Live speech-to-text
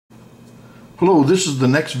Hello, this is the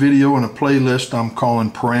next video in a playlist I'm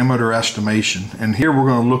calling Parameter Estimation, and here we're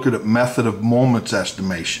going to look at a method of moments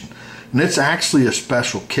estimation, and it's actually a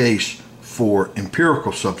special case for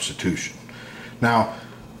empirical substitution. Now,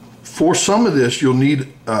 for some of this you'll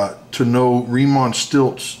need to know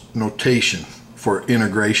Riemann-Stieltjes notation for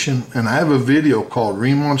integration, and I have a video called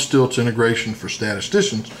Riemann-Stieltjes Integration for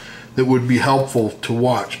Statisticians that would be helpful to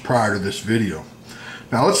watch prior to this video.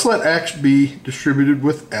 Now let's let x be distributed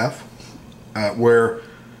with f, where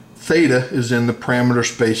theta is in the parameter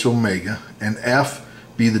space omega, and f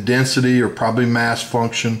be the density or probably mass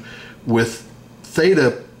function with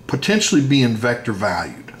theta potentially being vector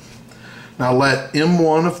valued. Now let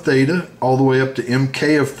m1 of theta all the way up to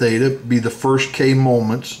mk of theta be the first k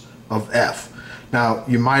moments of f. Now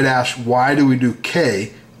you might ask, why do we do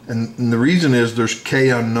k? And the reason is there's k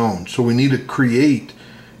unknowns, so we need to create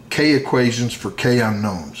k equations for k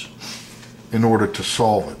unknowns in order to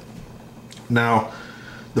solve it. Now,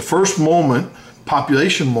 the first moment,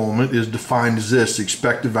 population moment, is defined as this: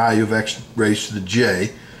 expected value of x raised to the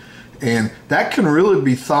j, and that can really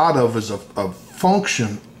be thought of as a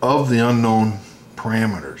function of the unknown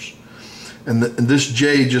parameters. And this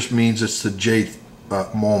j just means it's the jth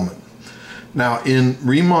moment. Now, in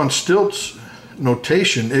Riemann-Stieltjes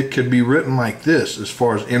notation, it could be written like this as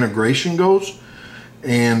far as integration goes,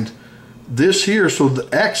 and this here, so the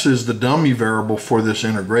x is the dummy variable for this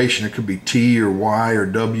integration. It could be t or y or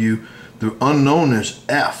w. The unknown is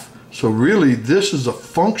f. So really this is a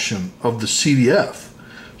function of the CDF.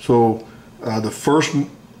 So the first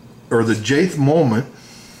or the jth moment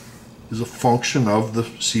is a function of the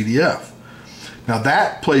CDF. Now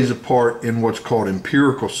that plays a part in what's called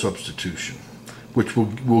empirical substitution, which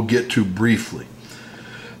we'll get to briefly.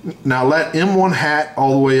 Now let m1 hat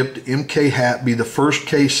all the way up to mk hat be the first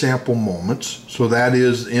k sample moments. So that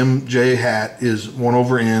is mj hat is 1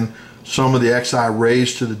 over n sum of the xi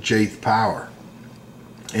raised to the jth power.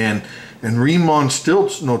 And in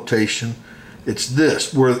Riemann-Stieltjes notation, it's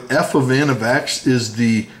this, where f of n of x is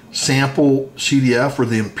the sample CDF or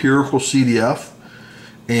the empirical CDF,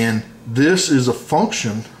 and this is a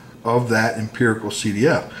function of that empirical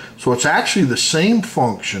CDF. So it's actually the same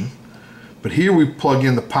function, but here we plug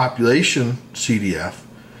in the population CDF,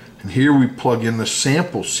 and here we plug in the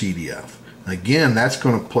sample CDF. And again, that's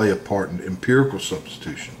going to play a part in empirical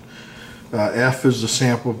substitution. F is the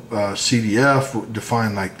sample CDF,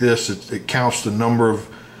 defined like this. It counts the number of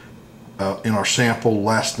in our sample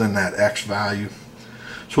less than that x value.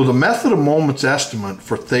 So the method of moments estimate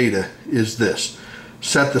for theta is this: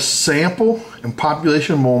 set the sample and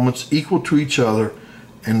population moments equal to each other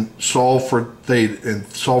and solve for theta and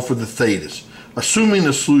solve for the thetas, assuming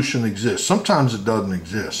the solution exists. Sometimes it doesn't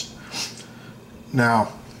exist.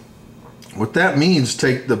 Now, what that means,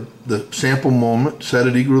 take the sample moment, set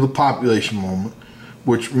it equal to the population moment,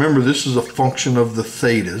 which, remember, this is a function of the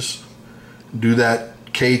thetas. Do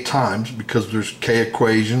that k times because there's k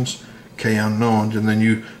equations, k unknowns, and then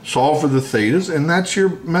you solve for the thetas, and that's your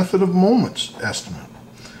method of moments estimate.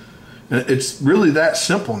 It's really that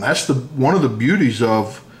simple, and that's one of the beauties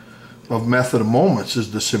of method of moments,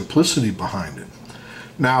 is the simplicity behind it.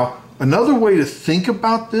 Now, another way to think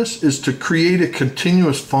about this is to create a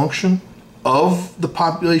continuous function of the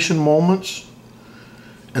population moments,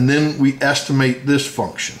 and then we estimate this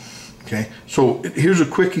function. Okay, so here's a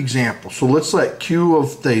quick example. So let's let q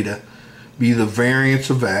of theta be the variance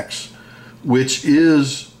of x, which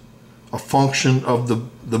is a function of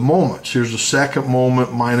the moments. Here's the second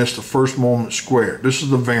moment minus the first moment squared. This is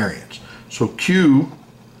the variance. So q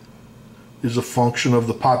is a function of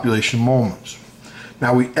the population moments.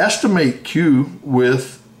 Now we estimate q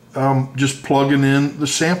with just plugging in the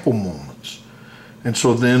sample moments. And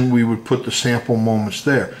so then we would put the sample moments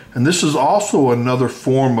there. And this is also another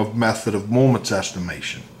form of method of moments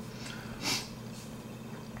estimation.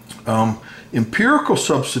 Empirical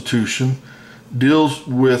substitution deals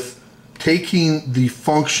with taking the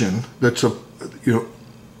function that's let me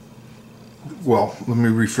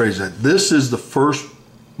rephrase that. This is the first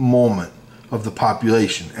moment of the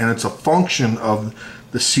population, and it's a function of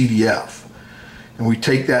the CDF. And we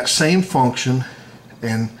take that same function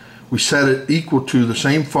and we set it equal to the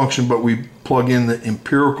same function, but we plug in the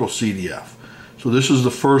empirical CDF. So this is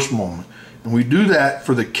the first moment. And we do that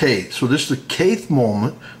for the kth. So this is the kth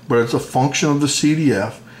moment, but it's a function of the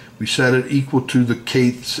CDF. We set it equal to the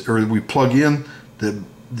kth, or we plug in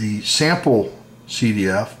the sample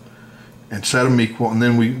CDF and set them equal, and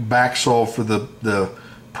then we back solve for the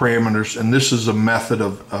parameters, and this is a method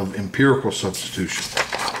of empirical substitution.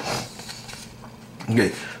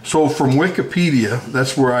 Okay, so from Wikipedia,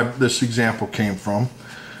 that's where this example came from.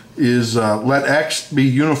 is let x be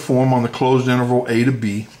uniform on the closed interval a to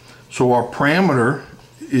b. So our parameter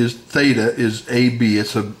is theta is ab.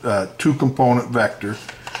 It's a two-component vector.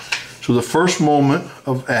 So the first moment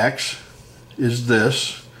of x is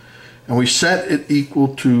this, and we set it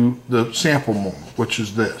equal to the sample moment, which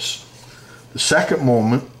is this. The second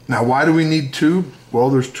moment, now why do we need two? Well,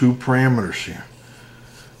 there's two parameters here.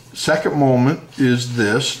 The second moment is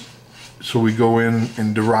this, so we go in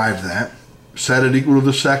and derive that. Set it equal to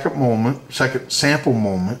the second moment, second sample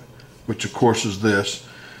moment, which of course is this.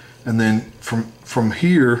 And then from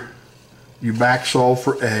here, you back solve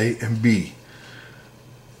for A and B.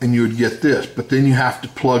 And you would get this. But then you have to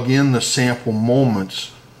plug in the sample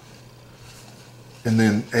moments. And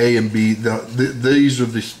then A and B, these are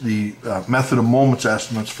the method of moments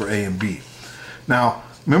estimates for A and B. Now,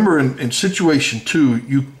 remember in situation 2,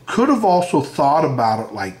 you could have also thought about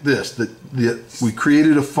it like this, that we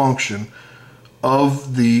created a function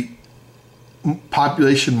of the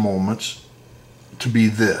population moments to be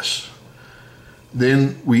this.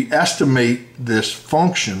 Then we estimate this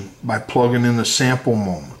function by plugging in the sample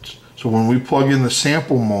moments. So when we plug in the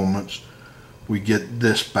sample moments, we get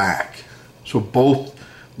this back. So both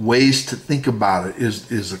ways to think about it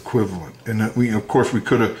is equivalent. And of course we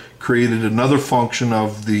could have created another function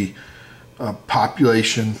of the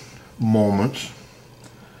population moments,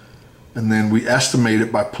 and then we estimate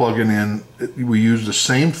it by plugging in, we use the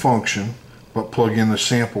same function but plug in the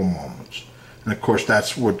sample moments. And of course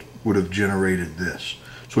that's what would have generated this.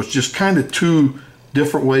 So it's just kind of two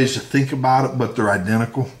different ways to think about it, but they're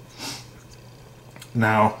identical.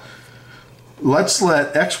 Now let's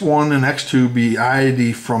let x1 and x2 be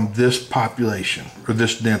IID from this population or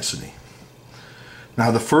this density.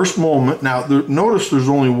 Now the first moment, now notice there's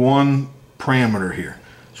only one parameter here.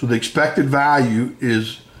 So the expected value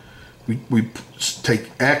is we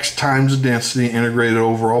take x times the density, integrate it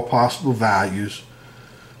over all possible values,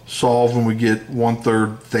 solve, and we get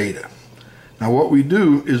 1/3 theta. Now what we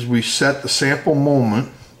do is we set the sample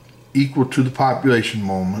moment equal to the population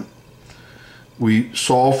moment. We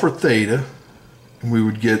solve for theta, and we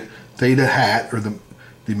would get theta hat, or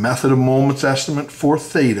the method of moments estimate for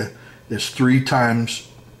theta is 3 times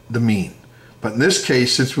the mean. But in this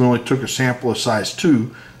case, since we only took a sample of size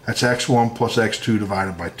 2, that's x1 plus x2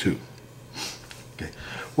 divided by 2. Okay.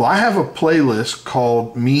 Well, I have a playlist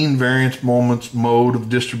called Mean Variance Moments Mode of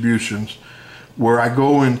Distributions, where I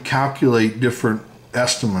go and calculate different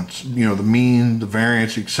estimates, you know, the mean, the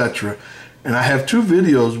variance, etc. And I have 2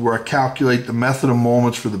 videos where I calculate the method of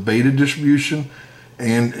moments for the beta distribution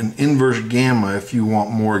and an inverse gamma if you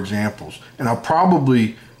want more examples. And I'll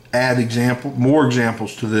probably add more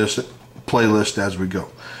examples to this playlist as we go.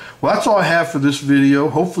 Well, that's all I have for this video.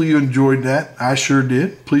 Hopefully you enjoyed that. I sure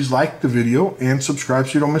did. Please like the video and subscribe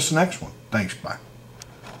so you don't miss the next one. Thanks. Bye.